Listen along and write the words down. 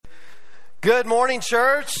Good morning,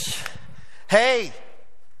 church. Hey,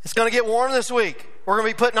 it's going to get warm this week. We're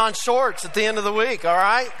going to be putting on shorts at the end of the week, all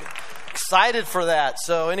right? Excited for that.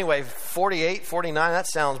 So anyway, 48, 49, that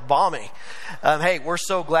sounds balmy. Hey, we're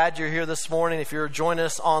so glad you're here this morning. If you're joining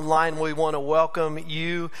us online, we want to welcome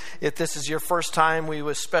you. If this is your first time, we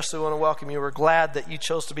especially want to welcome you. We're glad that you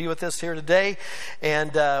chose to be with us here today.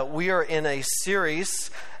 And we are in a series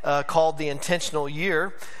called The Intentional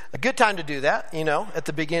Year. A good time to do that, at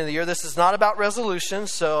the beginning of the year. This is not about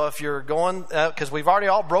resolutions, so if you're going, because we've already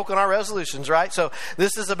all broken our resolutions, right? So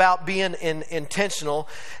this is about being intentional,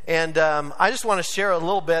 and I just want to share a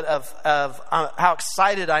little bit of how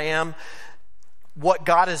excited I am what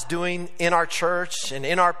God is doing in our church and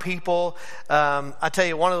in our people. I tell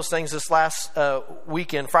you, one of those things this last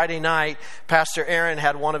weekend, Friday night, Pastor Aaron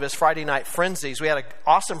had one of his Friday night frenzies. We had an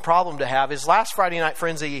awesome problem to have. His last Friday night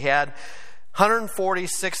frenzy he had 140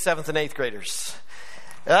 6th, 7th, and 8th graders.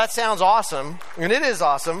 Now, that sounds awesome, and it is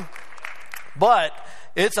awesome, but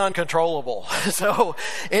it's uncontrollable. So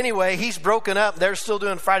anyway, he's broken up. They're still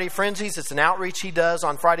doing Friday frenzies. It's an outreach he does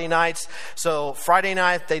on Friday nights. So Friday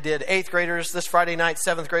night, they did 8th graders. This Friday night,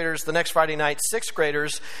 7th graders. The next Friday night, 6th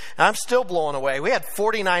graders. And I'm still blown away. We had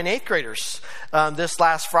 49 8th graders this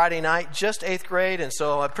last Friday night, just 8th grade. And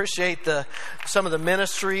so I appreciate some of the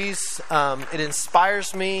ministries. It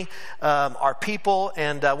inspires me, our people.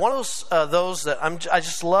 And one of those that I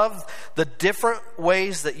just love the different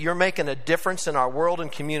ways that you're making a difference in our world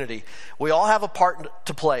and community. We all have a part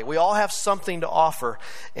to play. We all have something to offer.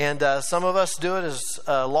 And some of us do it as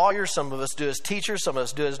lawyers, some of us do it as teachers, some of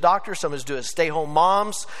us do it as doctors, some of us do it as stay-home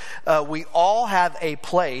moms. We all have a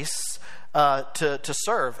place to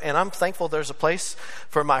serve. And I'm thankful there's a place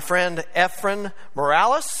for my friend Efren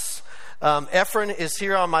Morales. Efren is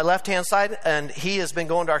here on my left-hand side, and he has been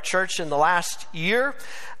going to our church in the last year.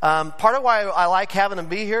 Part of why I like having him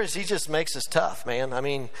be here is he just makes us tough, man. I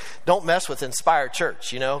mean, don't mess with Inspired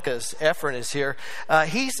Church, because Efren is here.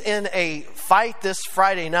 He's in a fight this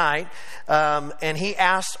Friday night, and he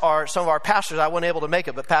asked some of our pastors. I wasn't able to make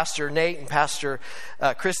it, but Pastor Nate and Pastor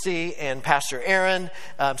Christy and Pastor Aaron,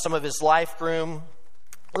 some of his life group,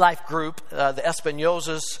 the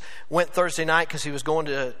Espinozas, went Thursday night because he was going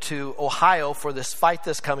to Ohio for this fight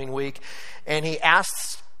this coming week, and he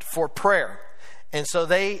asked for prayer. And so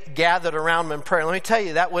they gathered around him in prayer. Let me tell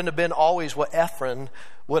you, that wouldn't have been always what Efren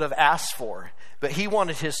would have asked for. But he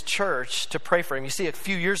wanted his church to pray for him. You see, a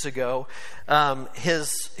few years ago,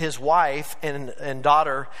 his wife and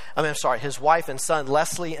daughter, his wife and son,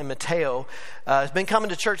 Leslie and Mateo, has been coming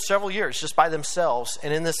to church several years just by themselves.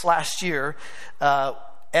 And in this last year,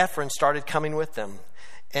 Efren started coming with them.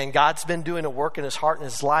 And God's been doing a work in his heart and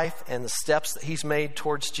his life and the steps that he's made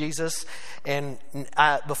towards Jesus. And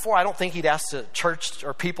before, I don't think he'd asked the church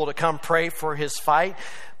or people to come pray for his fight,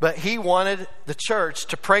 but he wanted the church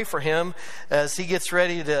to pray for him as he gets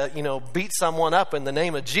ready to, beat someone up in the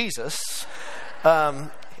name of Jesus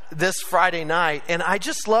this Friday night. And I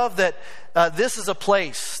just love that this is a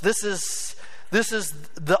place. This is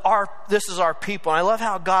our people. And I love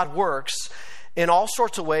how God works in all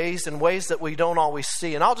sorts of ways, in ways that we don't always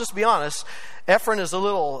see. And I'll just be honest, Efren is a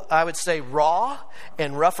little, I would say, raw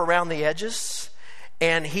and rough around the edges.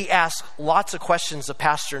 And he asks lots of questions of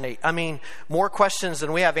Pastor Nate. I mean, more questions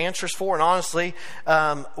than we have answers for. And honestly,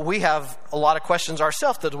 we have a lot of questions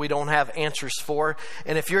ourselves that we don't have answers for.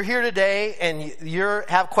 And if you're here today and you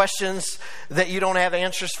have questions that you don't have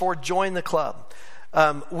answers for, join the club.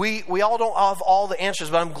 We all don't have all the answers,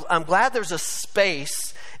 but I'm glad there's a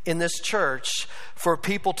space in this church for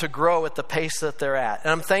people to grow at the pace that they're at. And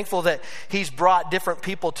I'm thankful that he's brought different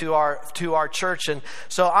people to our church. And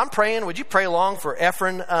so I'm praying, would you pray along for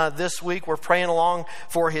Efren this week? We're praying along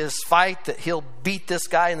for his fight, that he'll beat this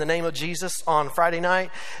guy in the name of Jesus on Friday night.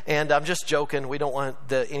 And I'm just joking. We don't want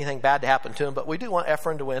anything bad to happen to him, but we do want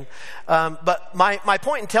Efren to win. But my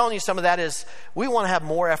point in telling you some of that is we want to have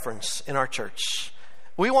more Efrens in our church.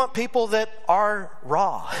 We want people that are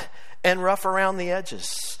raw and rough around the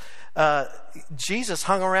edges. Jesus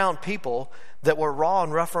hung around people that were raw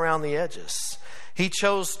and rough around the edges. He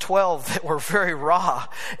chose 12 that were very raw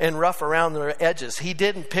and rough around their edges. He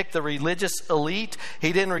didn't pick the religious elite.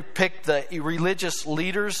 He didn't pick the religious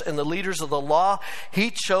leaders and the leaders of the law.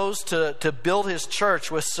 He chose to build his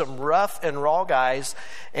church with some rough and raw guys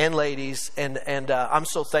and ladies. And I'm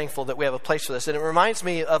so thankful that we have a place for this. And it reminds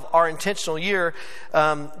me of our intentional year.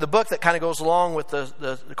 The book that kind of goes along with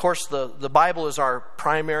of course, the Bible is our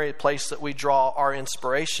primary place that we draw our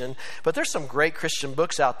inspiration. But there's some great Christian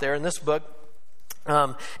books out there. And this book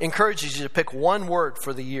encourages you to pick one word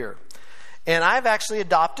for the year. And I've actually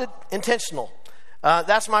adopted intentional.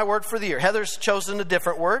 That's my word for the year. Heather's chosen a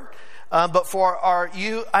different word. But for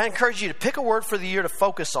I encourage you to pick a word for the year to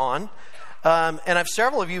focus on. And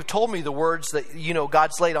several of you told me the words that,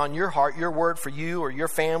 God's laid on your heart, your word for you or your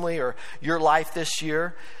family or your life this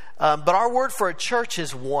year. But our word for a church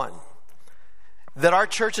is one. That our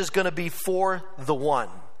church is going to be for the one.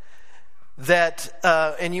 That,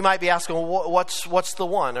 and you might be asking, well, what's the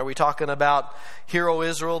one? Are we talking about Hear, O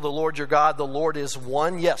Israel, the Lord your God, the Lord is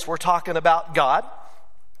one? Yes, we're talking about God.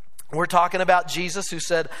 We're talking about Jesus, who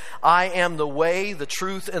said, I am the way, the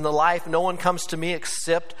truth, and the life. No one comes to me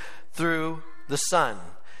except through the Son.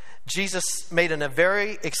 Jesus made a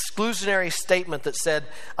very exclusionary statement that said,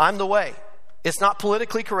 I'm the way. It's not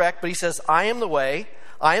politically correct, but he says, I am the way.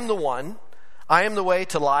 I am the one. I am the way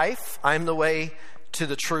to life. I am the way to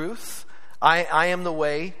the truth. I am the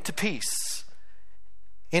way to peace.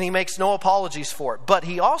 And he makes no apologies for it. But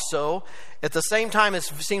he also, at the same time, it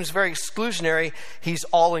seems very exclusionary, he's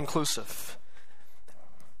all-inclusive.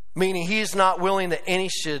 Meaning he's not willing that any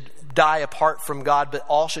should die apart from God, but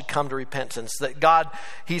all should come to repentance. That God,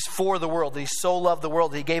 he's for the world. He so loved the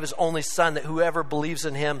world that he gave his only Son, that whoever believes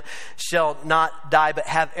in him shall not die but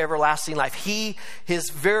have everlasting life. He is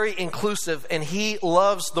very inclusive, and he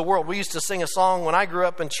loves the world. We used to sing a song when I grew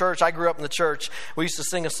up in church. I grew up in the church. We used to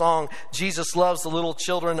sing a song, Jesus loves the little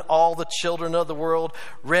children, all the children of the world,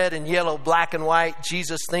 red and yellow, black and white.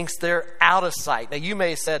 Jesus thinks they're out of sight. Now you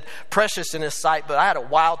may have said precious in his sight, but I had a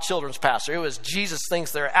wild children's pastor. It was Jesus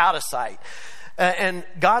thinks they're out of sight. And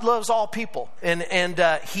God loves all people, and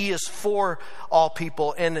he is for all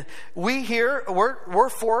people. And we here, we're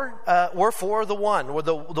for the one. We're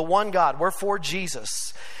the one God. We're for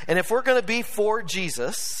Jesus. And if we're going to be for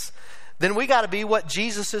Jesus, then we got to be what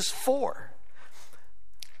Jesus is for.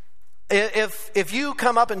 If you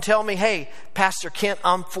come up and tell me, hey, Pastor Kent,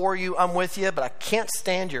 I'm for you, I'm with you, but I can't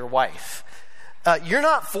stand your wife, you're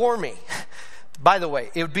not for me. By the way,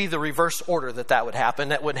 it would be the reverse order that would happen.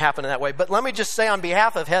 That wouldn't happen in that way. But let me just say on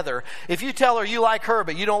behalf of Heather, if you tell her you like her,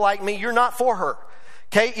 but you don't like me, you're not for her.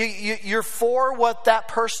 Okay? You're for what that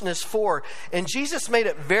person is for. And Jesus made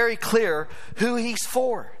it very clear who he's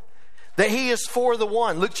for. That he is for the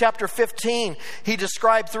one. Luke chapter 15, he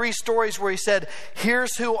described 3 stories where he said,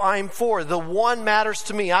 here's who I'm for. The one matters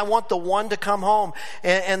to me. I want the one to come home.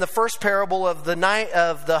 And the first parable of the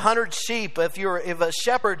 100 sheep, if a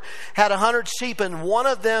shepherd had 100 sheep and one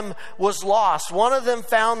of them was lost, one of them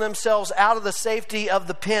found themselves out of the safety of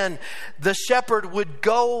the pen, the shepherd would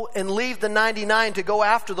go and leave the 99 to go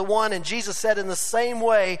after the one. And Jesus said, in the same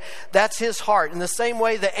way, that's his heart. In the same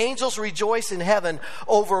way, the angels rejoice in heaven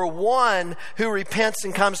over one who repents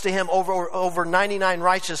and comes to him over 99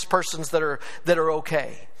 righteous persons that are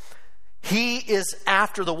okay. He is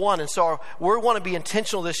after the one. And so we want to be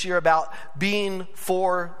intentional this year about being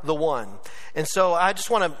for the one. And so I just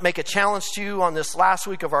want to make a challenge to you on this last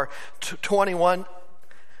week of our 21.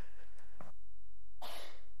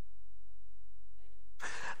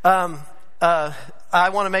 I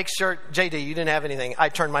want to make sure, JD, you didn't have anything. I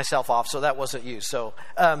turned myself off, so that wasn't you. So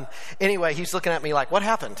anyway, he's looking at me like, what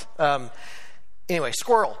happened? Anyway,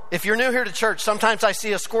 squirrel. If you're new here to church, sometimes I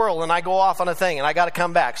see a squirrel and I go off on a thing and I got to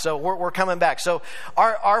come back. So we're coming back. So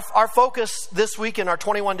our focus this week in our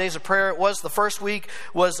 21 days of prayer, the first week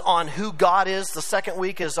was on who God is. The second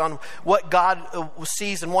week is on what God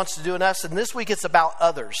sees and wants to do in us. And this week it's about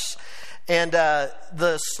others. And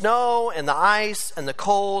the snow and the ice and the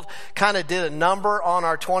cold kind of did a number on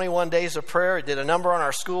our 21 days of prayer. It did a number on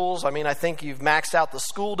our schools. I mean, I think you've maxed out the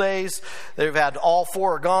school days. They've had all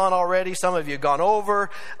 4 are gone already. Some of you have gone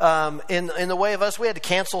over. In the way of us, we had to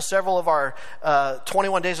cancel several of our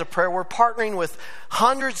 21 days of prayer. We're partnering with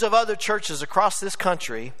hundreds of other churches across this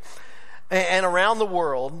country and around the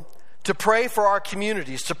world to pray for our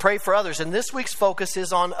communities, to pray for others. And this week's focus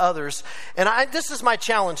is on others. And this is my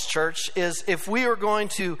challenge, church, is if we are going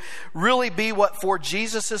to really be what for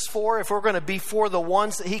Jesus is for, if we're going to be for the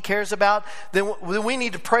ones that he cares about, then we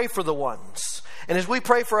need to pray for the ones. And as we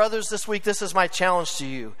pray for others this week, this is my challenge to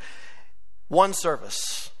you. One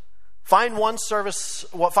service. Find one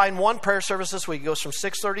prayer service this week. It goes from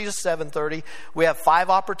 6:30 to 7:30. We have 5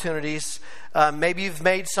 opportunities. Maybe you've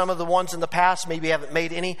made some of the ones in the past. Maybe you haven't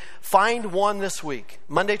made any. Find one this week.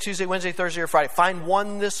 Monday, Tuesday, Wednesday, Thursday, or Friday. Find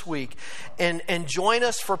one this week. And join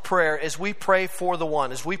us for prayer as we pray for the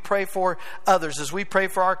one. As we pray for others. As we pray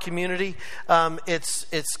for our community.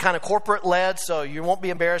 It's kind of corporate led, so you won't be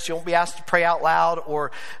embarrassed. You won't be asked to pray out loud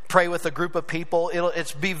or pray with a group of people.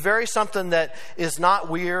 It's be very something that is not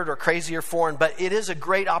weird or crazy or foreign, but it is a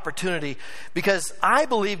great opportunity because I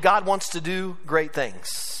believe God wants to do great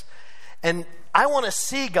things. And I want to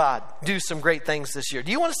see God do some great things this year.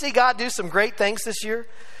 Do you want to see God do some great things this year?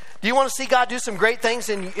 Do you want to see God do some great things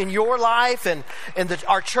in your life and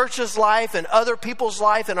our church's life and other people's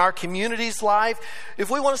life and our community's life?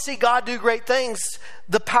 If we want to see God do great things,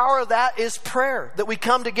 the power of that is prayer, that we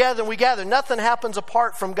come together and we gather. Nothing happens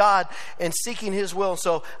apart from God and seeking His will.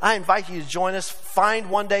 So I invite you to join us. Find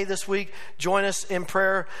one day this week. Join us in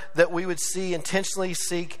prayer that we would intentionally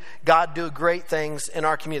seek God do great things in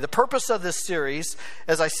our community. The purpose of this series,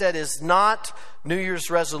 as I said, is not New Year's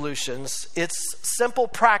resolutions. It's simple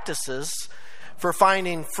practices for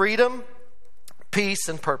finding freedom, peace,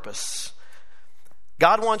 and purpose.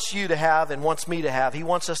 God wants you to have and wants me to have. He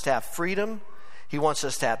wants us to have freedom. He wants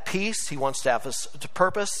us to have peace. He wants to have us to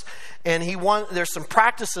purpose. And there's some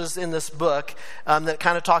practices in this book that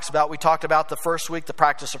kind of talks about, we talked about the first week, the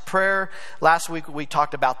practice of prayer. Last week, we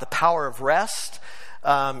talked about the power of rest.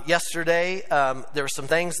 Yesterday, there were some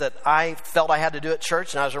things that I felt I had to do at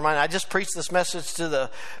church, and I was reminded, I just preached this message to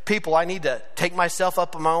the people. I need to take myself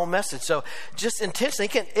up on my own message. So just intentionally,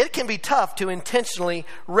 it can be tough to intentionally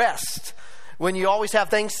rest when you always have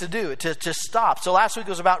things to do, to stop. So last week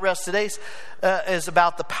was about rest. Today's is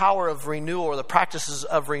about the power of renewal, or the practices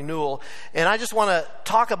of renewal. And I just want to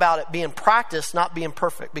talk about it being practiced, not being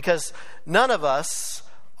perfect, because none of us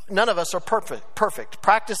are perfect.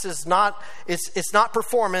 Practice is not, it's not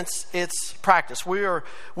performance, it's practice. We are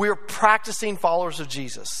practicing followers of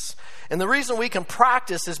Jesus. And the reason we can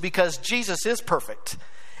practice is because Jesus is perfect.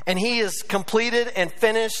 And He has completed and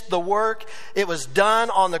finished the work. It was done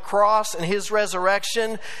on the cross and His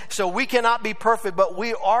resurrection. So we cannot be perfect, but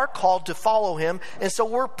we are called to follow Him. And so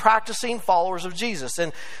we're practicing followers of Jesus.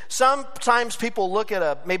 And sometimes people look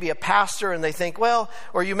at maybe a pastor and they think, well,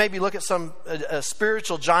 or you maybe look at a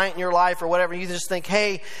spiritual giant in your life or whatever. And you just think,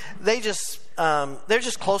 hey, they're just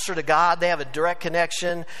closer to God. They have a direct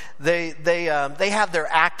connection. They have their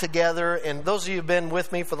act together. And those of you who've been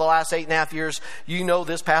with me for the last 8.5 years, you know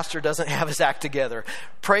this pastor doesn't have his act together.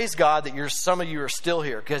 Praise God that some of you are still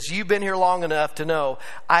here, because you've been here long enough to know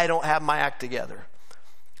I don't have my act together.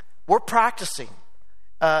 We're practicing.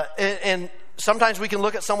 And sometimes we can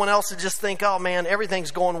look at someone else and just think, oh man,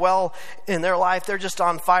 everything's going well in their life. They're just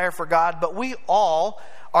on fire for God. But we all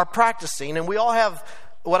are practicing, and we all have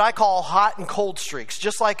what I call hot and cold streaks.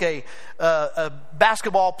 Just like a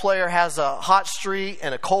basketball player has a hot streak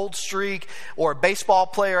and a cold streak, or a baseball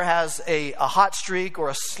player has a hot streak or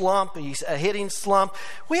a slump, a hitting slump.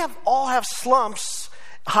 We all have slumps,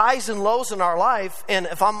 highs and lows in our life. And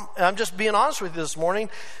if I'm just being honest with you this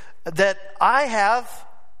morning, that I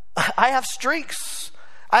have streaks.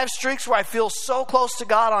 I have streaks where I feel so close to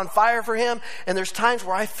God, on fire for Him. And there's times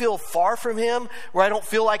where I feel far from Him, where I don't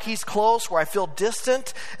feel like He's close, where I feel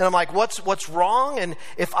distant. And I'm like, what's wrong? And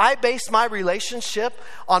if I base my relationship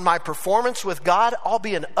on my performance with God, I'll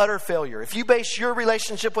be an utter failure. If you base your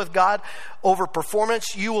relationship with God over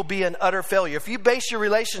performance, you will be an utter failure. If you base your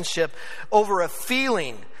relationship over a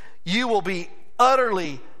feeling, you will be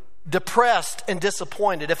utterly depressed and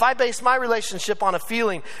disappointed. If I base my relationship on a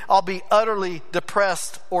feeling, I'll be utterly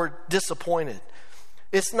depressed or disappointed.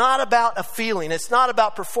 It's not about a feeling. It's not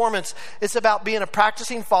about performance. It's about being a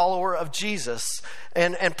practicing follower of Jesus.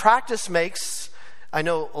 And practice makes, I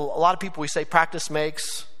know a lot of people, we say practice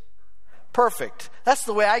makes perfect. That's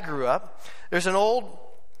the way I grew up. There's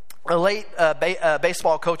a late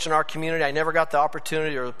baseball coach in our community. I never got the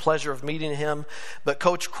opportunity or the pleasure of meeting him, but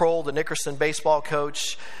Coach Kroll, the Nickerson baseball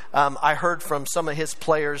coach, I heard from some of his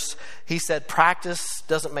players. He said, practice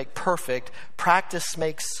doesn't make perfect. Practice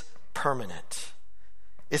makes permanent.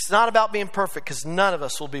 It's not about being perfect, because none of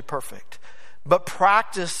us will be perfect, but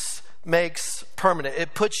practice makes permanent.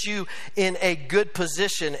 It puts you in a good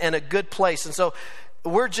position and a good place. And so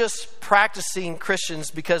we're just practicing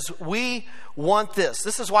Christians because we want this.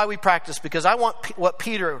 This is why we practice, because I want what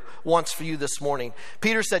Peter wants for you this morning.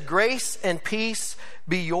 Peter said, grace and peace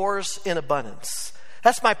be yours in abundance.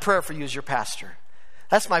 That's my prayer for you as your pastor.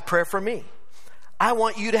 That's my prayer for me. I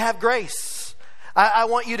want you to have grace. I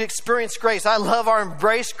want you to experience grace. I love our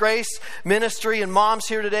Embrace Grace ministry and moms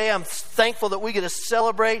here today. I'm thankful that we get to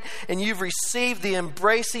celebrate, and you've received the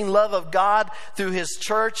embracing love of God through His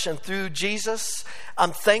church and through Jesus.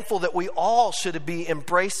 I'm thankful that we all should be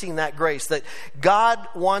embracing that grace, that God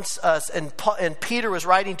wants us, and Peter was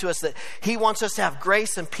writing to us that He wants us to have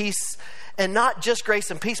grace and peace, and not just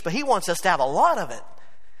grace and peace, but He wants us to have a lot of it.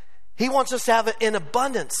 He wants us to have it in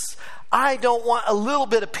abundance. I don't want a little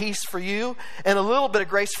bit of peace for you and a little bit of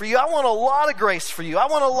grace for you. I want a lot of grace for you. I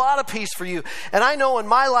want a lot of peace for you. And I know in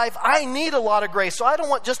my life, I need a lot of grace. So I don't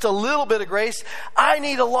want just a little bit of grace. I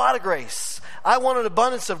need a lot of grace. I want an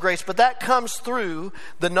abundance of grace. But that comes through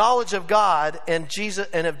the knowledge of God and Jesus,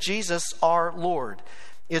 and of Jesus our Lord.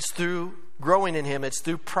 It's through growing in Him. It's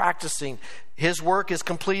through practicing. His work is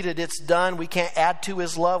completed. It's done. We can't add to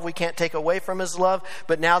His love. We can't take away from His love.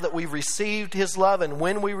 But now that we've received His love, and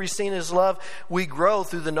when we receive His love, we grow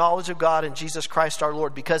through the knowledge of God and Jesus Christ our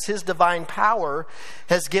Lord, because His divine power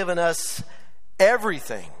has given us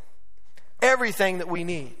everything that we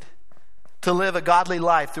need to live a godly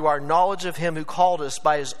life through our knowledge of Him who called us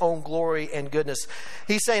by His own glory and goodness.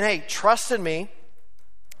 He's saying, hey, trust in me.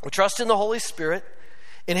 Trust in the Holy Spirit.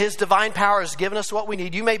 And His divine power has given us what we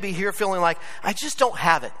need. You may be here feeling like, I just don't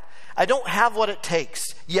have it. I don't have what it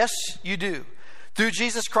takes. Yes, you do. Through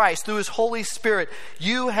Jesus Christ, through His Holy Spirit,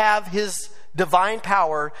 you have His divine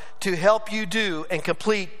power to help you do and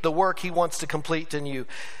complete the work He wants to complete in you.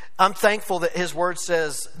 I'm thankful that His word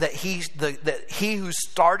says that He who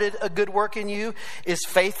started a good work in you is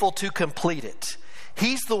faithful to complete it.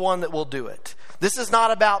 He's the one that will do it. This is not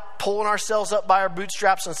about pulling ourselves up by our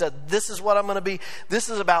bootstraps and said, this is what I'm going to be. This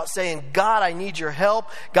is about saying, God, I need your help.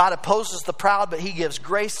 God opposes the proud, but He gives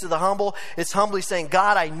grace to the humble. It's humbly saying,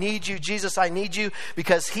 God, I need you. Jesus, I need you,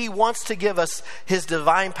 because He wants to give us His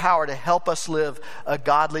divine power to help us live a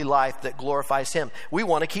godly life that glorifies Him. We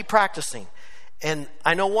want to keep practicing. And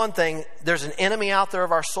I know one thing, there's an enemy out there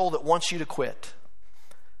of our soul that wants you to quit.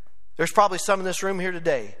 There's probably some in this room here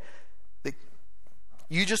today that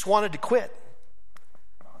you just wanted to quit.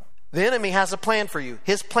 The enemy has a plan for you.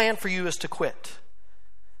 His plan for you is to quit.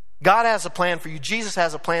 God has a plan for you. Jesus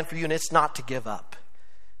has a plan for you, and it's not to give up.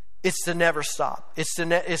 It's to never stop. It's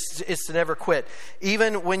to never quit.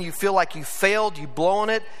 Even when you feel like you failed, you've blown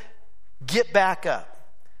it, get back up.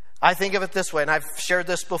 I think of it this way, and I've shared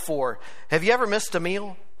this before. Have you ever missed a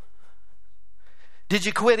meal? Did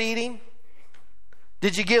you quit eating?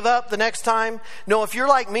 Did you give up the next time? No, if you're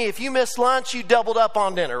like me, if you missed lunch, you doubled up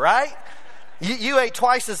on dinner, right? You ate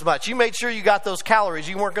twice as much. You made sure you got those calories.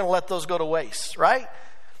 You weren't going to let those go to waste, right?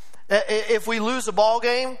 If we lose a ball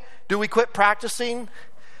game, do we quit practicing?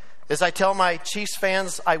 As I tell my Chiefs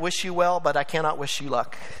fans, I wish you well, but I cannot wish you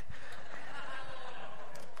luck.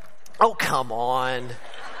 Oh, come on.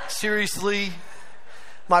 Seriously?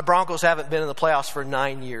 My Broncos haven't been in the playoffs for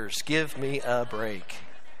 9 years. Give me a break.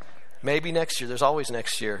 Maybe next year. There's always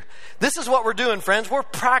next year. This is what we're doing, friends. We're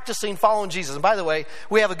practicing following Jesus. And by the way,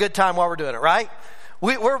 we have a good time while we're doing it, right?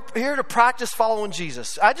 We're here to practice following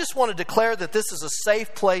Jesus. I just want to declare that this is a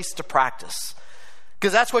safe place to practice,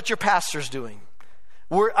 because that's what your pastor's doing.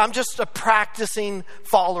 I'm just a practicing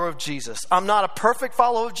follower of Jesus. I'm not a perfect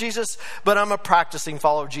follower of Jesus, but I'm a practicing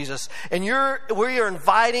follower of Jesus. And we are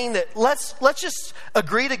inviting that let's just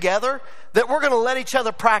agree together that we're going to let each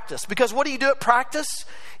other practice. Because what do you do at practice?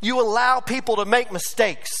 You allow people to make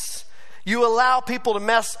mistakes. You allow people to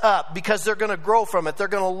mess up, because they're going to grow from it. They're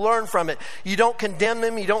going to learn from it. You don't condemn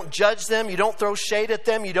them. You don't judge them. You don't throw shade at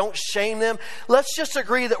them. You don't shame them. Let's just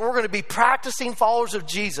agree that we're going to be practicing followers of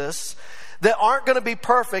Jesus that aren't going to be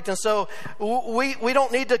perfect. And so we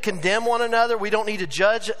don't need to condemn one another. We don't need to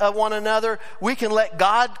judge one another. We can let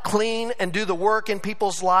God clean and do the work in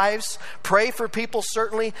people's lives. Pray for people,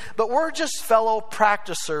 certainly. But we're just fellow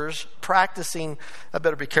practicers practicing. I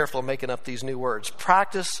better be careful of making up these new words.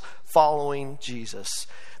 Practice following Jesus.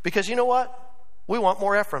 Because you know what? We want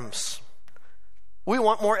more Ephraims. We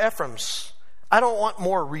want more Ephraims. I don't want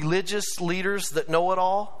more religious leaders that know it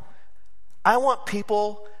all. I want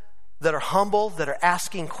people that are humble, that are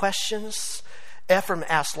asking questions. Ephraim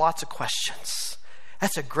asks lots of questions.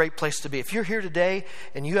 That's a great place to be. If you're here today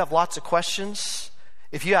and you have lots of questions,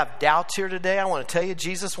 if you have doubts here today, I want to tell you,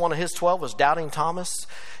 Jesus, one of his 12 was doubting Thomas.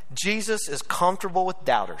 Jesus is comfortable with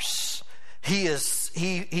doubters. He is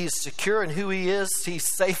secure in who he is.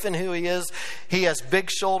 He's safe in who he is. He has big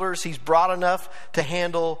shoulders. He's broad enough to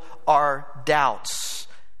handle our doubts.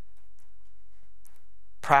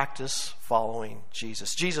 Practice following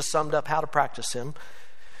Jesus. Jesus summed up how to practice him.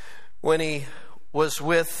 When he was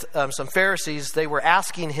with some Pharisees, they were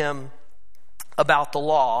asking him about the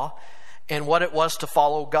law and what it was to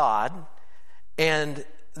follow God. And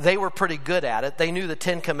they were pretty good at it. They knew the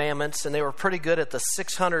 10 Commandments, and they were pretty good at the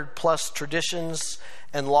 600 plus traditions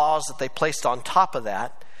and laws that they placed on top of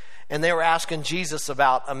that. and they were asking Jesus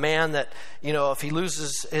about a man that, if he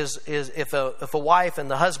loses if a wife and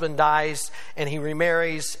the husband dies and he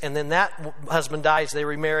remarries, and then that husband dies, they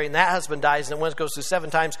remarry, and that husband dies, and once goes through 7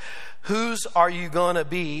 times, whose husband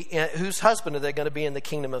are they going to be in the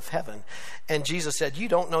kingdom of heaven? And Jesus said, you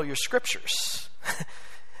don't know your scriptures.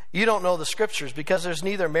 You don't know the scriptures, because there's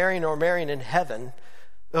neither marrying nor marrying in heaven.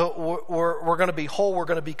 We're going to be whole. We're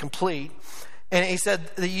going to be complete. And he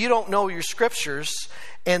said that you don't know your scriptures.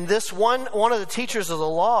 And this one of the teachers of the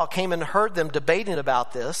law came and heard them debating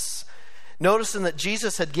about this, noticing that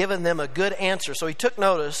Jesus had given them a good answer. So he took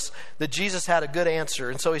notice that Jesus had a good answer.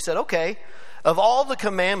 And so he said, okay, of all the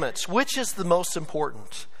commandments, which is the most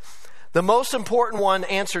important? The most important one,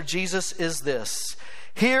 answered Jesus, is this.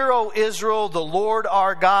 Hear, O Israel, the Lord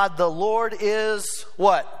our God, the Lord is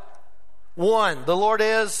what? One. The Lord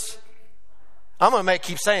is... I'm going to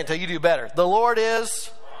keep saying it until you do better. The Lord is...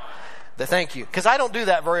 Thank you. Because I don't do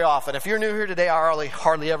that very often. If you're new here today, I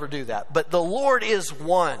hardly ever do that. But the Lord is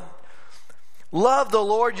one. Love the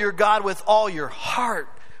Lord your God with all your heart,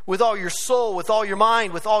 with all your soul, with all your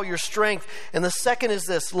mind, with all your strength. And the second is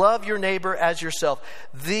this, love your neighbor as yourself.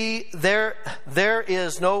 There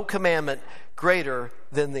is no commandment greater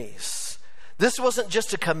than these. This wasn't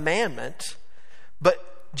just a commandment, but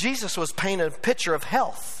Jesus was painting a picture of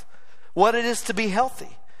health, what it is to be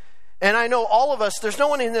healthy. And I know all of us, there's no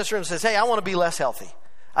one in this room that says, hey, I want to be less healthy.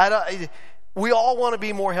 We all want to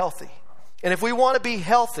be more healthy. And if we want to be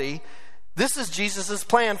healthy, this is Jesus'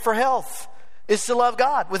 plan for health. Is to love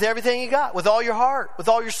God with everything you got, with all your heart, with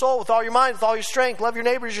all your soul, with all your mind, with all your strength. Love your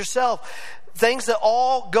neighbor as yourself. Things that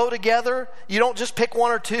all go together. You don't just pick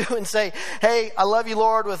one or two and say, hey, I love you,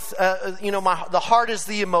 Lord, with, the heart is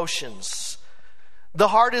the emotions. The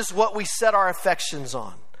heart is what we set our affections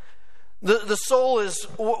on. The soul is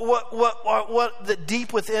what the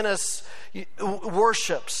deep within us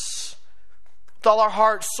worships. With all our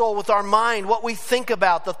heart, soul, with our mind, what we think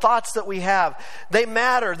about, the thoughts that we have, they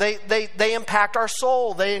matter. They impact our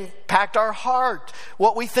soul. They impact our heart.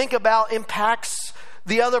 What we think about impacts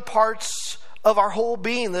the other parts of our whole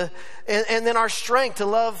being. And then our strength to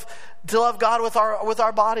love God with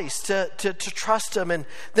our bodies, to trust Him, and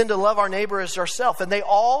then to love our neighbor as ourselves. And they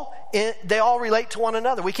all relate to one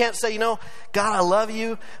another. We can't say, God, I love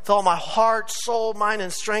you with all my heart, soul, mind,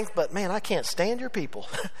 and strength, but man, I can't stand your people.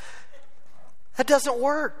 That doesn't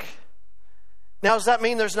work. Now, does that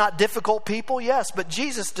mean there's not difficult people? Yes, but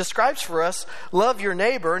Jesus describes for us, love your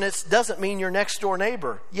neighbor, and it doesn't mean your next door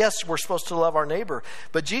neighbor. Yes, we're supposed to love our neighbor,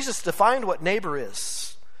 but Jesus defined what neighbor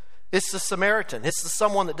is. It's the Samaritan. It's the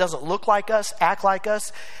someone that doesn't look like us, act like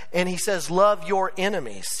us, and he says, love your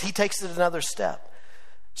enemies. He takes it another step.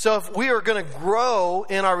 So if we are going to grow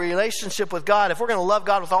in our relationship with God, if we're going to love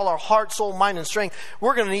God with all our heart, soul, mind, and strength,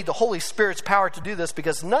 we're going to need the Holy Spirit's power to do this,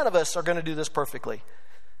 because none of us are going to do this perfectly.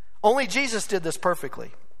 Only Jesus did this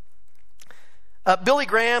perfectly. Billy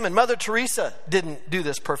Graham and Mother Teresa didn't do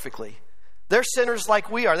this perfectly. They're sinners like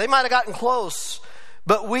we are. They might have gotten close,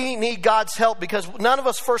 but we need God's help, because none of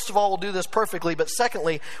us, first of all, will do this perfectly, but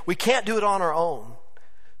secondly, we can't do it on our own.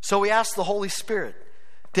 So we ask the Holy Spirit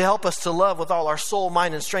to help us to love with all our soul,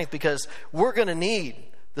 mind, and strength, because we're going to need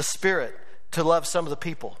the Spirit to love some of the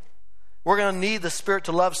people. We're going to need the Spirit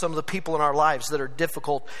to love some of the people in our lives that are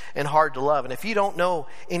difficult and hard to love. And if you don't know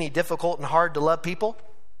any difficult and hard to love people,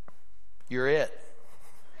 you're it.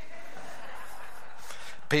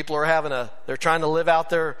 People are they're trying to live out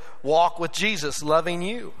their walk with Jesus, loving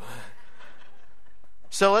you.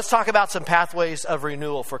 So let's talk about some pathways of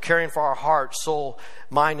renewal for caring for our heart, soul,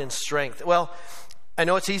 mind, and strength. Well, I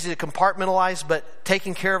know it's easy to compartmentalize, but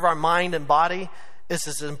taking care of our mind and body is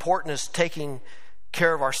as important as taking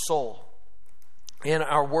care of our soul in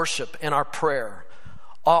our worship and our prayer.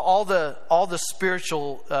 All the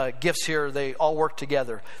spiritual gifts here, they all work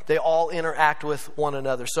together. They all interact with one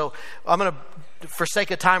another. So I'm going to, for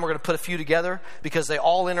sake of time, we're going to put a few together because they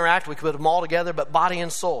all interact. We can put them all together, but body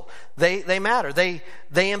and soul, they matter.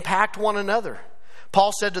 They impact one another.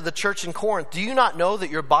 Paul said to the church in Corinth, do you not know that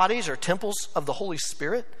your bodies are temples of the Holy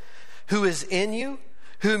Spirit, who is in you,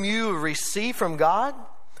 whom you receive from God?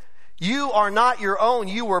 You are not your own.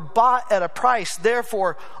 You were bought at a price.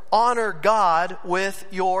 Therefore, honor God with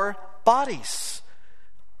your bodies.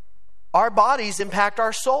 Our bodies impact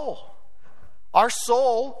our soul. Our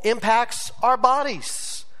soul impacts our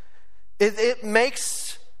bodies. It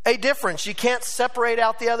makes a difference. You can't separate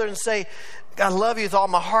out the other and say, I love you with all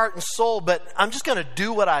my heart and soul, but I'm just going to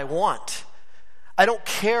do what I want. I don't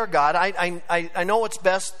care, God. I know what's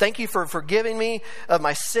best. Thank you for forgiving me of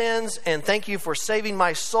my sins, and thank you for saving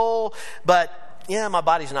my soul. But, my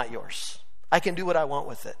body's not yours. I can do what I want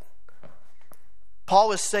with it. Paul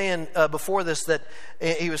was saying before this that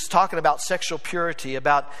he was talking about sexual purity,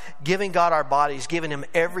 about giving God our bodies, giving him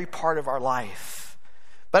every part of our life.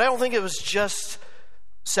 But I don't think it was just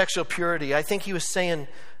sexual purity. I think he was saying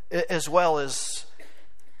as well as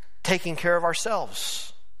taking care of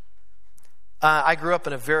ourselves. I grew up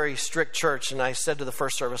in a very strict church, and I said to the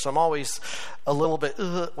first service, I'm always a little bit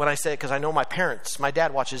when I say it because I know my parents. My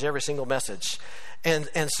dad watches every single message. And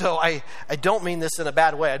so I don't mean this in a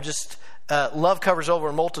bad way. I'm just, love covers over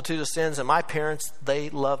a multitude of sins, and my parents,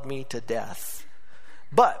 they love me to death.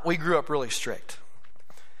 But we grew up really strict.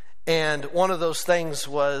 And one of those things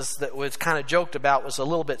was that was kind of joked about, was a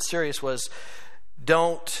little bit serious, was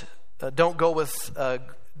don't go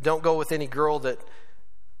with any girl that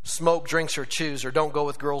smoke, drinks, or chews, or don't go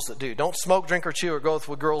with girls that do. Don't smoke, drink, or chew, or go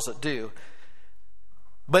with girls that do.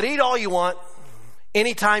 But eat all you want,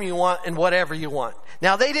 anytime you want, and whatever you want.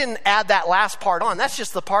 Now, they didn't add that last part on. That's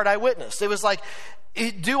just the part I witnessed. It was like,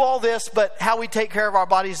 do all this, but how we take care of our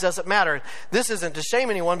bodies doesn't matter. This isn't to shame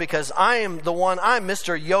anyone, because I'm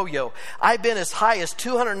Mr. Yo-Yo. I've been as high as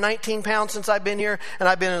 219 pounds since I've been here, and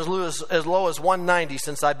I've been as low as 190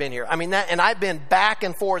 since I've been here. I mean, and I've been back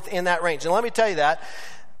and forth in that range. And let me tell you that,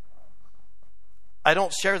 I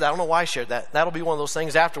don't share that. I don't know why I shared that. That'll be one of those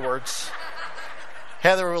things afterwards.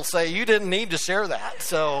 Heather will say, you didn't need to share that.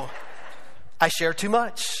 So I share too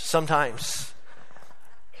much sometimes.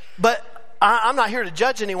 But I'm not here to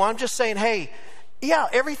judge anyone. I'm just saying, hey, yeah,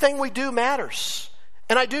 everything we do matters.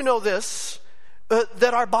 And I do know this,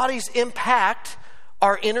 that our bodies impact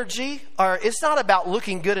our energy. It's not about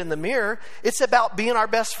looking good in the mirror. It's about being our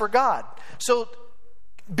best for God. So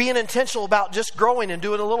being intentional about just growing and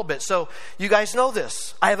doing a little bit. So you guys know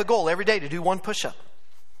this. I have a goal every day to do one push-up.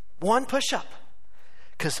 One push-up.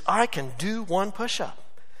 Because I can do one push-up.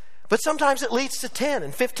 But sometimes it leads to 10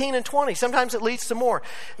 and 15 and 20. Sometimes it leads to more.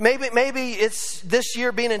 Maybe it's this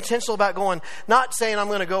year being intentional about going, not saying I'm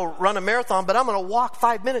going to go run a marathon, but I'm going to walk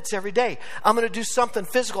 5 minutes every day. I'm going to do something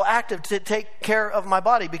physical, active to take care of my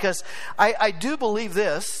body. Because I do believe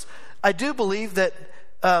this. I do believe that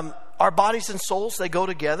our bodies and souls, they go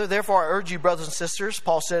together. Therefore, I urge you, brothers and sisters,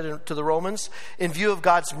 Paul said to the Romans, in view of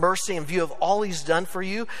God's mercy, in view of all he's done for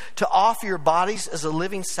you, to offer your bodies as a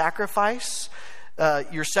living sacrifice.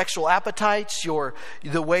 Your sexual appetites,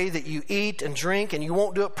 the way that you eat and drink, and you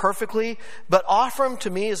won't do it perfectly, but offer them to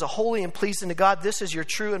me as a holy and pleasing to God. This is your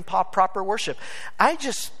true and proper worship. I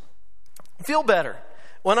just feel better.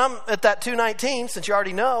 When I'm at that 219, since you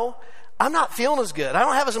already know, I'm not feeling as good. I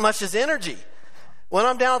don't have as much as energy. When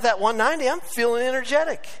I'm down at that 190, I'm feeling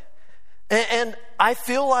energetic. And I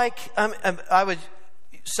feel like,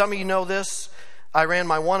 some of you know this, I ran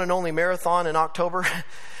my one and only marathon in October.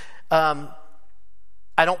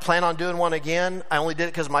 I don't plan on doing one again. I only did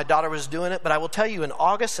it because my daughter was doing it. But I will tell you, in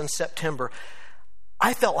August and September,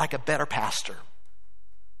 I felt like a better pastor.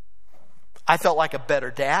 I felt like a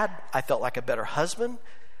better dad. I felt like a better husband.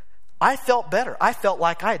 I felt better. I felt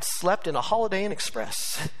like I had slept in a Holiday Inn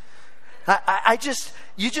Express.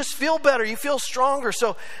 You just feel better. You feel stronger.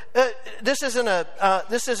 So this isn't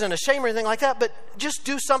a shame or anything like that, but just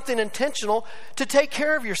do something intentional to take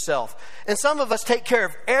care of yourself. And some of us take care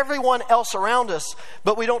of everyone else around us,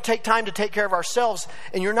 but we don't take time to take care of ourselves.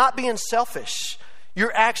 And you're not being selfish.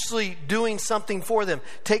 You're actually doing something for them.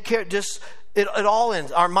 Take care. It all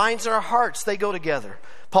ends. Our minds and our hearts, they go together.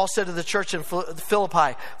 Paul said to the church in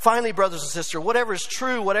Philippi, finally, brothers and sisters, whatever is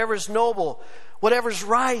true, whatever is noble, whatever is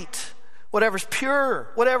right, whatever's pure,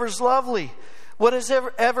 whatever's lovely,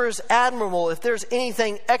 whatever is admirable, if there's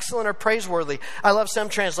anything excellent or praiseworthy. I love some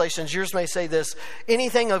translations. Yours may say this,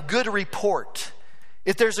 anything of good report.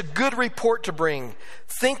 If there's a good report to bring,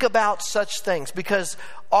 think about such things, because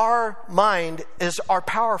our mind are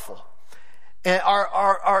powerful. And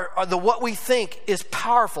what we think is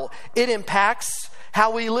powerful. It impacts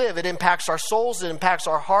how we live. It impacts our souls. It impacts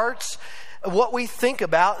our hearts. What we think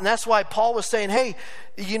about. And that's why Paul was saying, hey,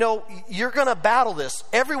 you're going to battle this.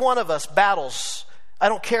 Every one of us battles. I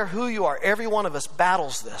don't care who you are. Every one of us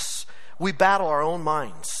battles this. We battle our own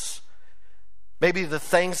minds. Maybe the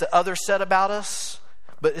things that others said about us.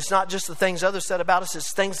 But it's not just the things others said about us.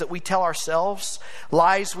 It's things that we tell ourselves.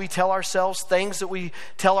 Lies we tell ourselves. Things that we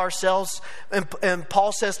tell ourselves. And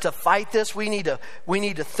Paul says to fight this, we need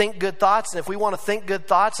to think good thoughts. And if we want to think good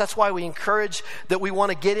thoughts, that's why we encourage that we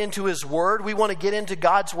want to get into His Word. We want to get into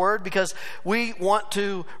God's Word because we want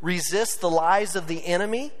to resist the lies of the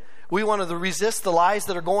enemy. We want to resist the lies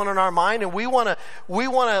that are going on in our mind. And we want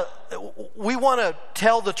to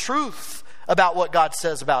tell the truth about what God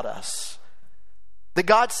says about us. That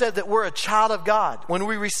God said that we're a child of God. When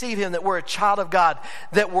we receive Him, that we're a child of God.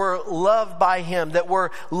 That we're loved by Him. That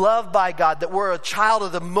we're loved by God. That we're a child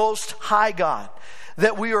of the Most High God.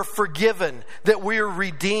 That we are forgiven. That we are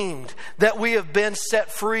redeemed. That we have been set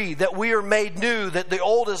free. That we are made new. That the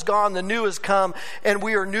old is gone, the new has come. And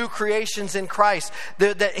we are new creations in Christ.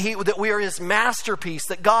 That we are His masterpiece.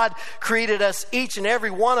 That God created us, each and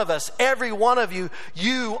every one of us. Every one of you,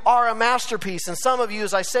 you are a masterpiece. And some of you,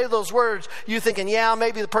 as I say those words, you're thinking, yeah,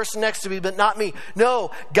 maybe the person next to me, but not me.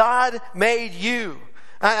 No, God made you.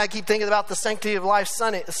 I keep thinking about the Sanctity of Life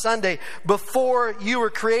Sunday. Before you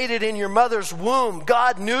were created in your mother's womb,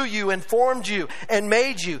 God knew you and formed you and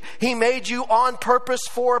made you. He made you on purpose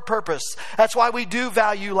for a purpose. That's why we do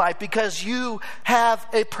value life, because you have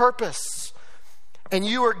a purpose. And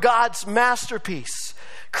you are God's masterpiece,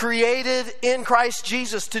 created in Christ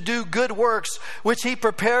Jesus to do good works, which He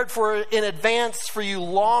prepared for in advance for you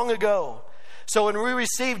long ago. So when we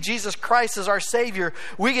receive Jesus Christ as our Savior,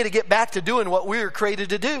 we get to get back to doing what we were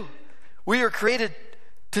created to do. We are created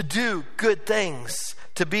to do good things,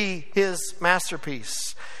 to be His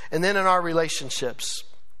masterpiece. And then in our relationships,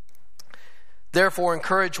 therefore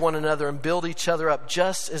encourage one another and build each other up,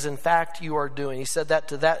 just as in fact you are doing. He said that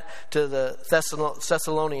to the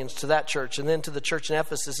Thessalonians, to that church. And then to the church in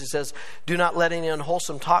Ephesus, he says, do not let any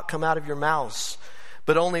unwholesome talk come out of your mouths,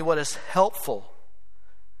 but only what is helpful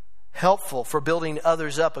for building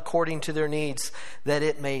others up according to their needs, that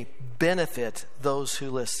it may benefit those who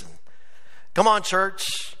listen. Come on,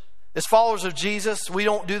 church. As followers of Jesus, we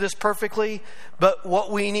don't do this perfectly, but what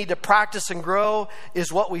we need to practice and grow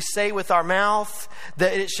is what we say with our mouth,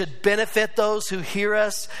 that it should benefit those who hear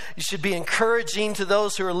us. It should be encouraging to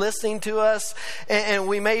those who are listening to us. And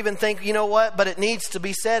we may even think, you know what, but it needs to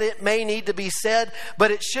be said. It may need to be said,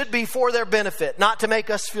 but it should be for their benefit, not to make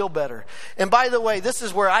us feel better. And by the way, this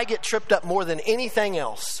is where I get tripped up more than anything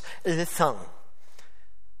else, is the tongue.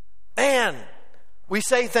 Man, we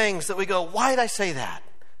say things that we go, why did I say that?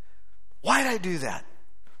 Why did I do that?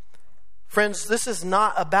 Friends, this is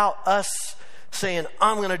not about us saying,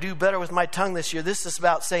 I'm going to do better with my tongue this year. This is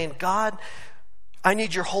about saying, God, I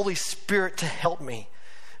need your Holy Spirit to help me.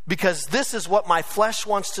 Because this is what my flesh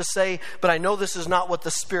wants to say, but I know this is not what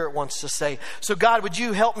the Spirit wants to say. So God, would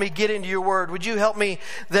you help me get into your word? Would you help me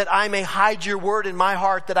that I may hide your word in my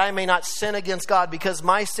heart, that I may not sin against God? Because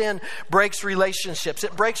my sin breaks relationships.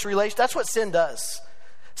 It breaks relationships. That's what sin does.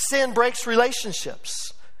 Sin breaks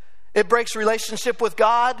relationships. It breaks relationship with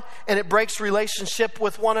God, and it breaks relationship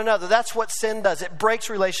with one another. That's what sin does. It breaks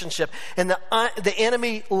relationship, and the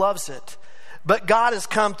enemy loves it. But God has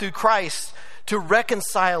come through Christ to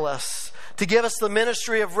reconcile us, to give us the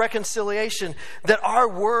ministry of reconciliation, that our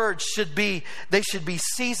words should be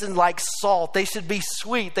seasoned like salt. They should be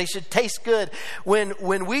sweet. They should taste good.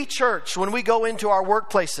 When we church, when we go into our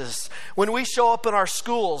workplaces, when we show up in our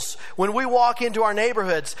schools, when we walk into our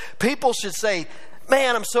neighborhoods, people should say,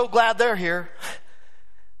 man, I'm so glad they're here.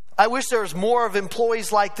 I wish there was more of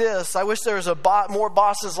employees like this. I wish there was more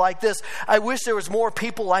bosses like this. I wish there was more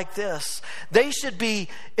people like this. We should be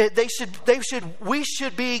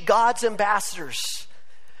God's ambassadors.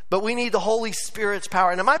 But we need the Holy Spirit's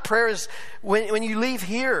power. And my prayer is when you leave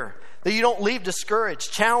here, that you don't leave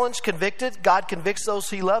discouraged, challenged, convicted. God convicts those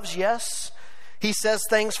He loves, yes. He says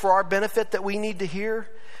things for our benefit that we need to hear,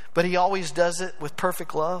 but He always does it with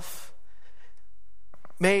perfect love.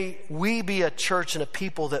 May we be a church and a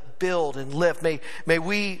people that build and lift. May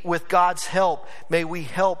we, with God's help, may we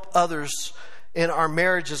help others in our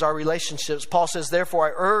marriages, our relationships. Paul says, therefore,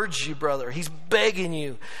 I urge you, brother. He's begging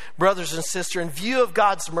you, brothers and sisters, in view of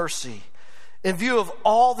God's mercy, in view of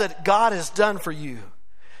all that God has done for you,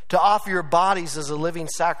 to offer your bodies as a living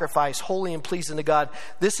sacrifice, holy and pleasing to God.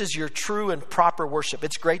 This is your true and proper worship.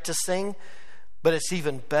 It's great to sing, but it's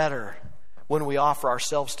even better when we offer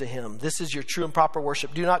ourselves to Him. This is your true and proper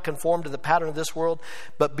worship. Do not conform to the pattern of this world,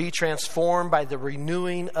 but be transformed by the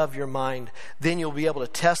renewing of your mind. Then you'll be able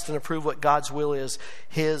to test and approve what God's will is,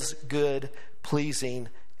 His good, pleasing,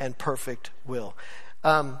 and perfect will.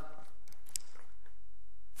 For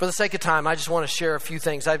the sake of time, I just want to share a few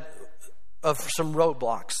things of some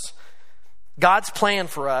roadblocks. God's plan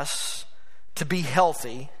for us to be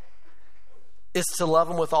healthy is to love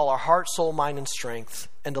Him with all our heart, soul, mind, and strength,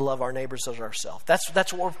 and to love our neighbors as ourselves.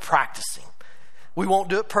 That's what we're practicing. We won't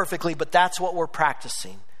do it perfectly, but that's what we're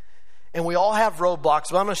practicing. And we all have roadblocks,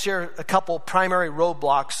 but I'm going to share a couple primary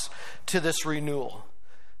roadblocks to this renewal.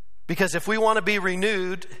 Because if we want to be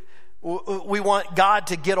renewed, we want God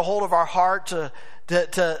to get a hold of our heart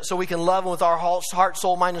so we can love Him with our heart,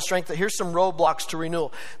 soul, mind, and strength. Here's some roadblocks to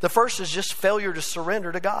renewal. The first is just failure to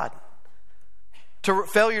surrender to God.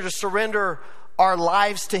 Failure to surrender our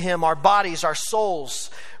lives to Him, our bodies, our souls.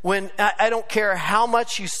 When I don't care how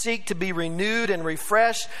much you seek to be renewed and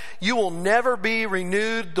refreshed, you will never be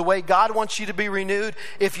renewed the way God wants you to be renewed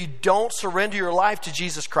if you don't surrender your life to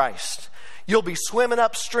Jesus Christ. You'll be swimming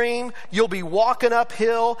upstream. You'll be walking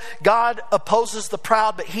uphill. God opposes the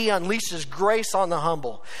proud, but He unleashes grace on the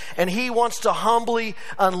humble. And He wants to humbly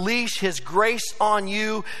unleash His grace on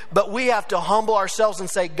you. But we have to humble ourselves and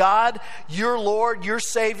say, God, you're Lord, you're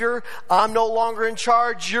Savior. I'm no longer in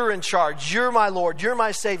charge. You're in charge. You're my Lord. You're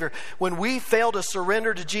my Savior. When we fail to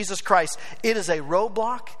surrender to Jesus Christ, it is a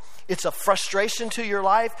roadblock. It's a frustration to your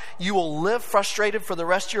life. You will live frustrated for the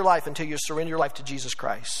rest of your life until you surrender your life to Jesus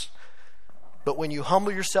Christ. But when you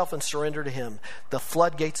humble yourself and surrender to Him, the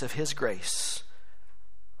floodgates of His grace,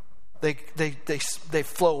 they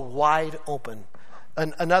flow wide open.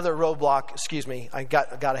 Another roadblock, I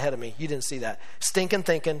got ahead of me. You didn't see that. Stinking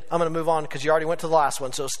thinking. I'm going to move on because you already went to the last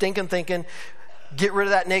one. So stinking thinking. Get rid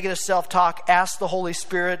of that negative self-talk. Ask the Holy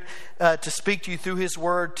Spirit to speak to you through His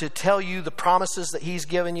Word, to tell you the promises that He's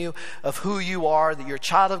given you of who you are, that you're a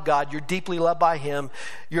child of God, you're deeply loved by Him,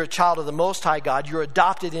 you're a child of the Most High God, you're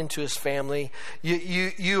adopted into His family,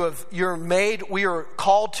 you're made, we are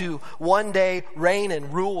called to one day reign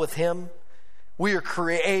and rule with Him. We are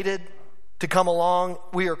created to come along.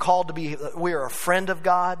 We are called to be, we are a friend of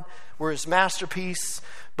God. We're His masterpiece.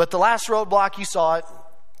 But the last roadblock, you saw it,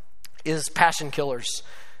 is passion killers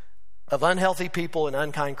of unhealthy people and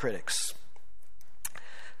unkind critics.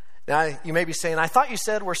 Now, you may be saying, I thought you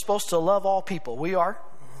said we're supposed to love all people. We are.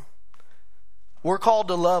 We're called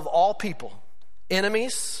to love all people.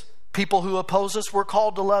 Enemies, people who oppose us, we're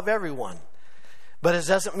called to love everyone. But it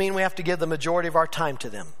doesn't mean we have to give the majority of our time to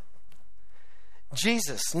them.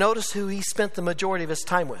 Jesus, notice who He spent the majority of His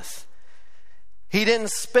time with. He didn't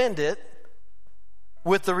spend it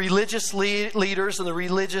with the religious leaders and the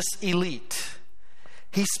religious elite.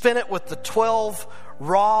 He spent it with the 12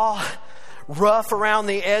 raw, rough around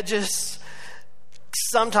the edges,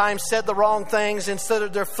 sometimes said the wrong things instead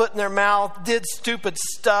of their foot in their mouth, did stupid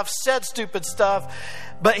stuff, said stupid stuff,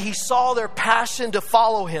 but He saw their passion to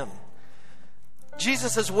follow Him.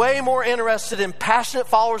 Jesus is way more interested in passionate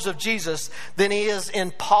followers of Jesus than He is in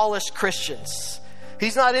polished Christians.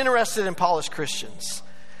 He's not interested in polished Christians.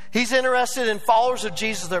 He's interested in followers of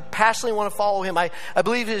Jesus that passionately want to follow Him. I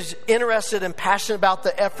believe He's interested and passionate about the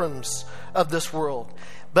Ephraims of this world.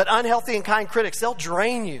 But unhealthy and kind critics, they'll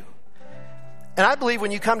drain you. And I believe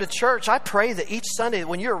when you come to church, I pray that each Sunday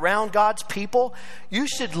when you're around God's people, you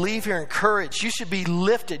should leave here encouraged. You should be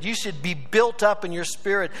lifted. You should be built up in your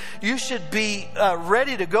spirit. You should be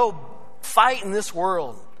ready to go fight in this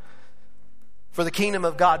world for the kingdom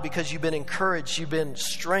of God because you've been encouraged. You've been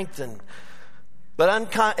strengthened.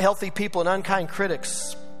 But unhealthy people and unkind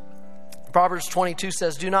critics, Proverbs 22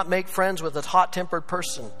 says, do not make friends with a hot-tempered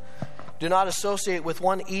person. Do not associate with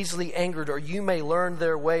one easily angered, or you may learn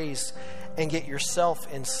their ways and get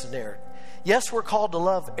yourself ensnared. Yes, we're called to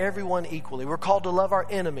love everyone equally. We're called to love our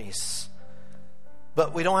enemies.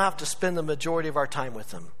 But we don't have to spend the majority of our time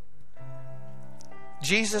with them.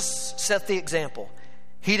 Jesus set the example.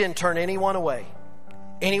 He didn't turn anyone away.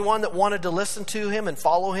 Anyone that wanted to listen to Him and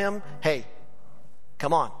follow Him, hey,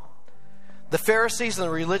 come on. The Pharisees and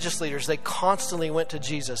the religious leaders, they constantly went to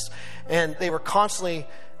Jesus. And they were constantly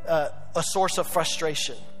a source of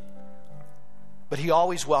frustration. But He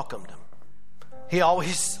always welcomed them. He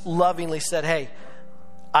always lovingly said, hey,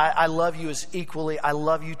 I love you as equally. I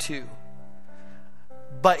love you too.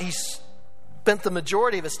 But He spent the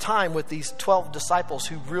majority of His time with these 12 disciples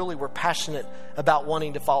who really were passionate about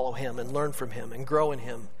wanting to follow Him and learn from Him and grow in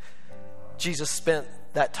Him. Jesus spent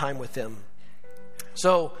that time with them.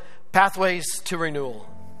 So, pathways to renewal.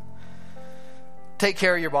 Take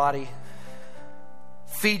care of your body.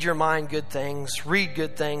 Feed your mind good things. Read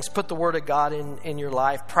good things. Put the Word of God in your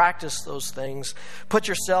life. Practice those things. Put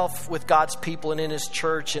yourself with God's people and in His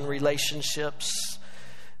church in relationships.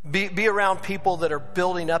 Be around people that are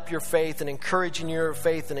building up your faith and encouraging your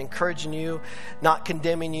faith and encouraging you, not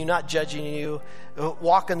condemning you, not judging you.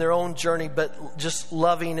 Walking their own journey, but just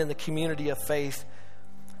loving in the community of faith.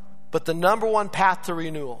 But the number one path to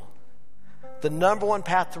renewal,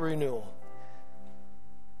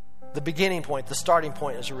 the beginning point, the starting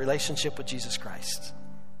point is a relationship with Jesus Christ.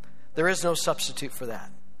 There is no substitute for that.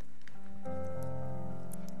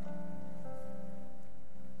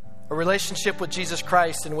 A relationship with Jesus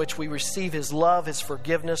Christ in which we receive His love, His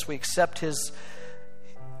forgiveness, we accept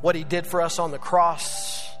what He did for us on the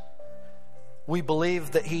cross. We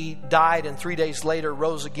believe that He died and 3 days later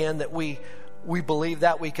rose again, that we We believe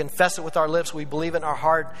that. We confess it with our lips. We believe it in our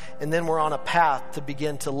heart. And then we're on a path to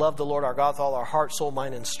begin to love the Lord our God with all our heart, soul,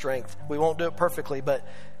 mind, and strength. We won't do it perfectly, but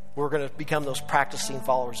we're going to become those practicing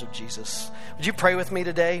followers of Jesus. Would you pray with me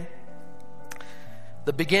today?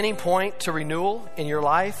 The beginning point to renewal in your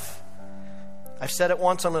life, I've said it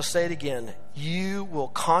once, I'm going to say it again. You will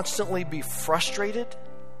constantly be frustrated,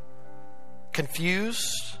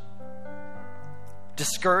 confused,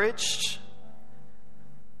 discouraged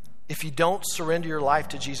if you don't surrender your life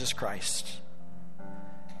to Jesus Christ.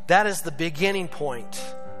 That is the beginning point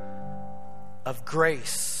of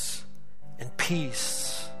grace and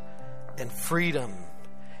peace and freedom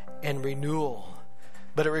and renewal.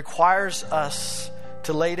 But it requires us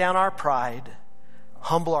to lay down our pride,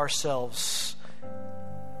 humble ourselves,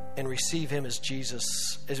 and receive Him as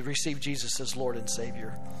Jesus, receive Jesus as Lord and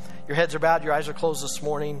Savior. Your heads are bowed, your eyes are closed this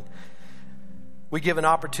morning. We give an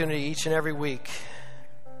opportunity each and every week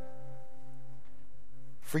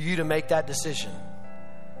for you to make that decision,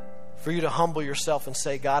 for you to humble yourself and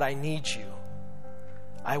say, God, I need you.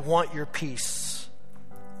 I want your peace.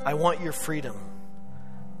 I want your freedom.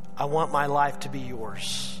 I want my life to be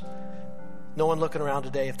yours. No one looking around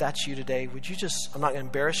today. If that's you today, would you just, I'm not going to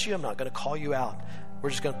embarrass you. I'm not going to call you out. We're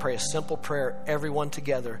just going to pray a simple prayer, everyone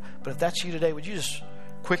together. But if that's you today, would you just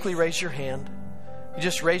quickly raise your hand? You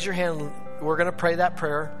just raise your hand. We're going to pray that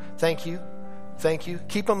prayer. Thank you. Thank you.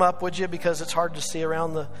 Keep them up, would you? Because it's hard to see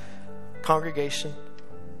around the congregation.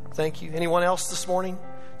 Thank you. Anyone else this morning?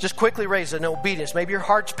 Just quickly raise it in obedience. Maybe your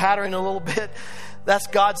heart's pattering a little bit. That's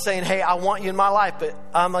God saying, hey, I want you in my life, but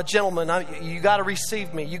I'm a gentleman. You got to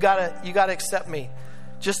receive me. You got to accept me.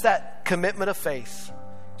 Just that commitment of faith.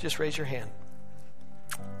 Just raise your hand.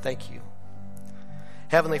 Thank you.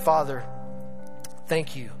 Heavenly Father,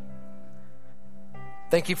 thank you.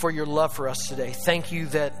 Thank you for your love for us today. Thank you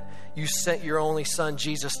that you sent your only Son,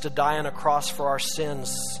 Jesus, to die on a cross for our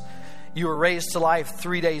sins. You were raised to life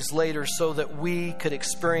 3 days later so that we could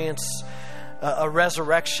experience a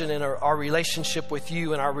resurrection in our relationship with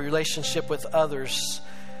you and our relationship with others.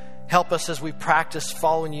 Help us as we practice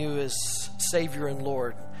following you as Savior and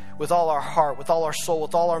Lord with all our heart, with all our soul,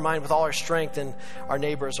 with all our mind, with all our strength, and our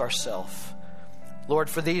neighbor as ourselves. Lord,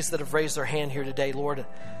 for these that have raised their hand here today, Lord,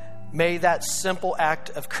 may that simple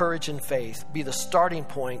act of courage and faith be the starting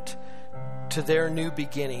point to their new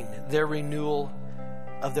beginning, their renewal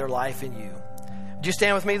of their life in you. Would you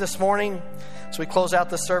stand with me this morning as we close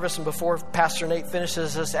out this service? And before Pastor Nate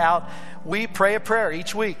finishes us out, we pray a prayer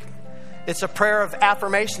each week. It's a prayer of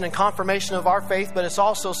affirmation and confirmation of our faith, but it's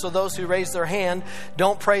also so those who raise their hand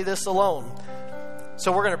don't pray this alone.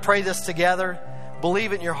 So we're going to pray this together.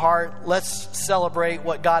 Believe it in your heart. Let's celebrate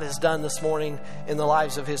what God has done this morning in the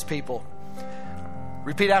lives of His people.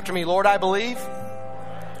 Repeat after me. Lord, I believe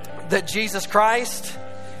that Jesus Christ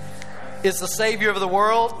is the Savior of the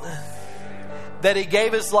world, that He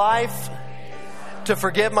gave His life to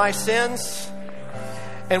forgive my sins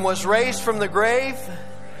and was raised from the grave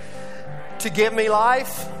to give me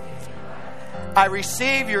life. I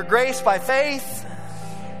receive your grace by faith.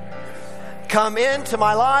 Come into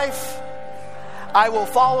my life. I will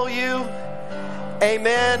follow you.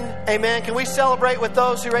 Amen. Amen. Can we celebrate with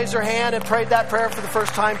those who raised their hand and prayed that prayer for the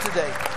first time today?